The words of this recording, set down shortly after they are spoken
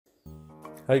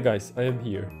Hi guys, I am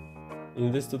here.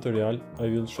 In this tutorial, I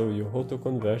will show you how to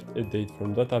convert a date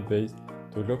from database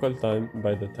to local time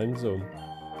by the time zone.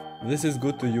 This is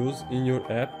good to use in your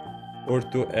app or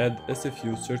to add as a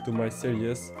feature to my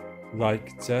series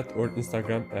like chat or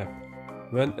Instagram app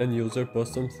when a user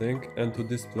posts something and to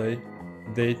display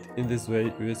date in this way,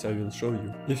 which I will show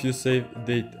you. If you save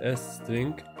date as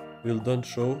string, will don't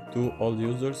show to all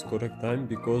users correct time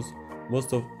because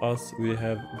most of us we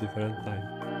have different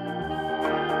time.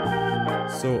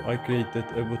 So I created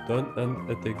a button and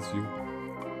a text view.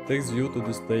 Text view to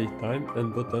display time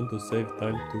and button to save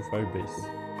time to Firebase.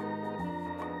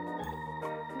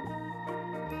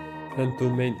 And to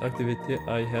main activity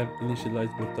I have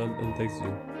initialize button and text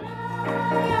view.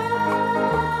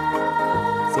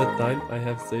 Set time I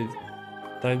have saved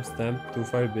timestamp to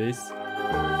Firebase.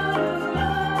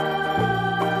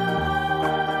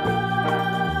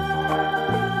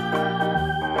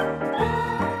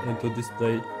 And to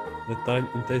display the time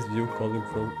in text view calling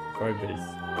from Firebase.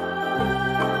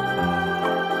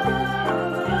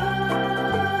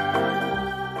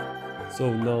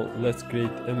 So now let's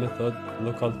create a method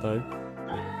local time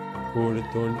who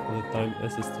return the time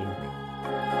as a string.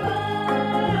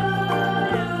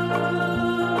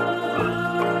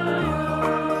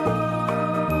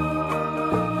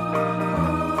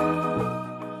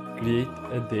 Create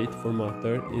a date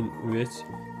formatter in which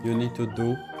you need to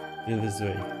do in this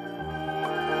way.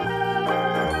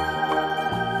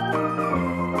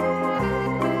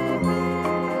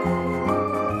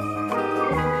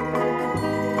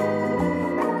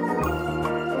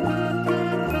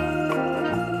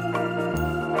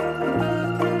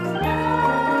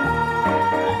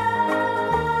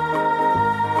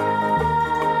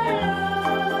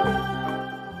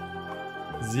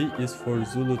 Z is for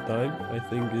Zulu time, I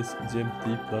think is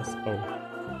GMT plus hour.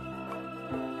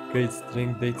 Create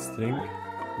string date string,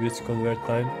 which convert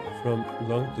time from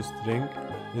long to string.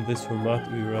 In this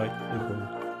format we write above.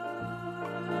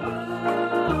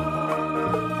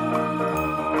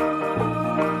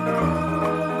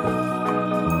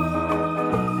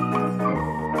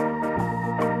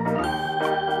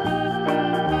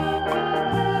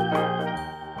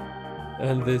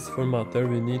 And this formatter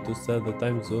we need to set the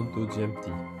time zone to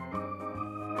GMT.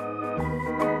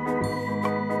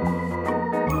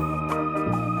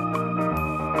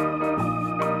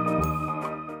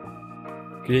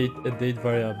 Create a date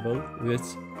variable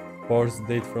which parse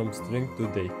date from string to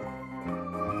date.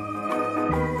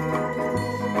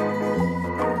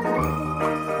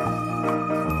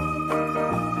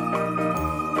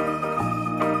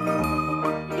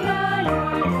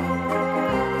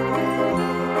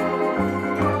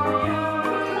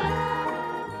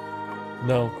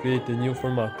 Now create a new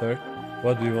formatter,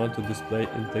 what we want to display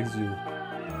in text view.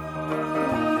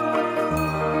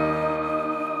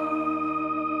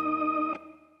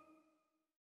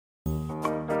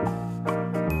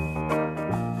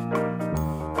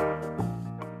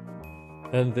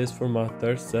 And this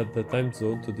formatter set the time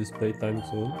zone to display time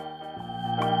zone.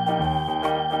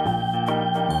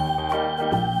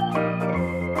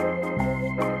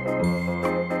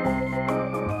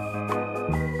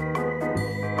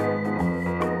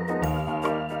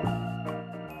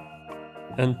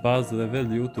 And pass the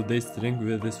value to date string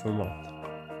with this format.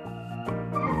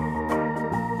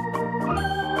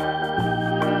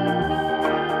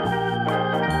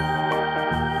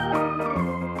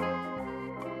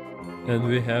 And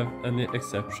we have any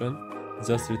exception,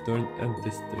 just return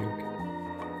empty string.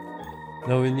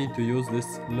 Now we need to use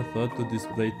this method to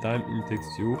display time in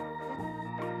text view.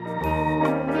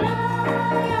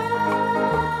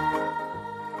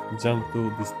 Jump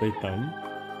to display time.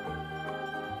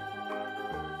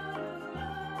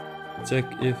 Check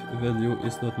if value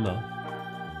is not null.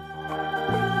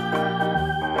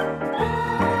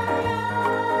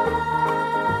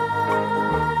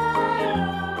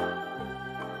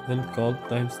 And call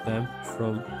timestamp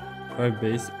from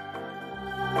Firebase.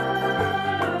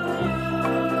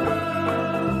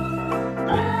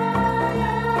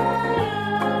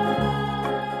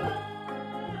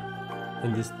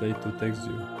 And display to text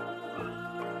view.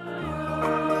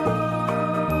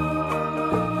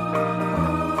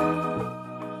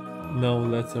 Now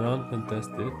let's run and test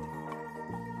it.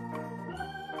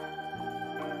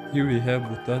 Here we have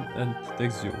button and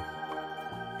text view.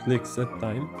 Click set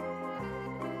time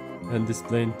and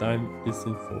displaying time is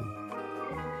in full.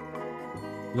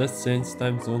 Let's change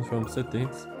time zone from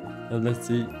settings and let's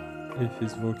see if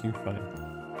it's working fine.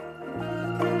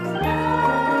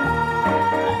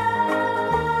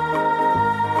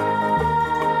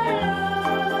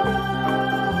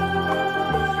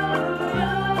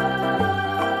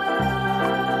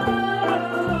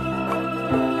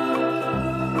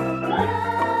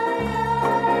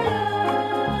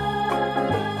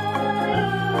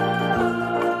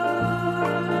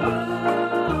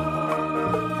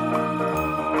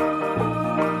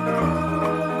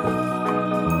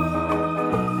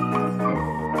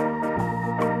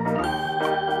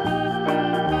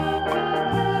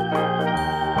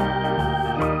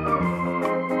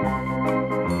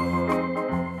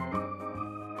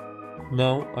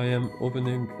 I am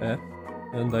opening app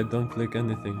and I don't click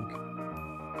anything.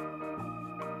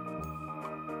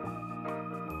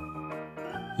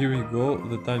 Here we go,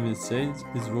 the time is changed,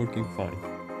 is working fine.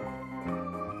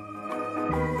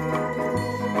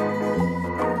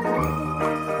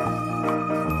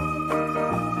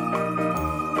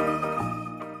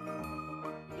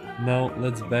 Now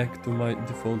let's back to my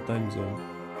default time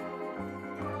zone.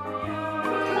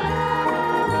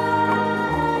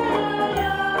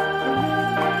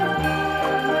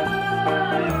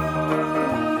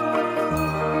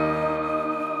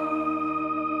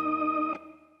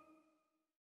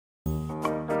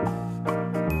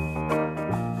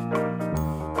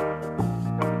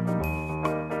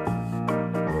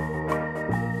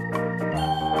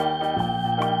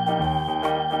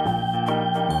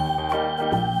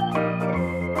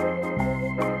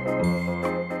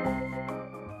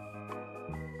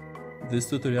 This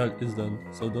tutorial is done,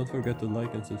 so don't forget to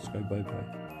like and subscribe. Bye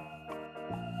bye.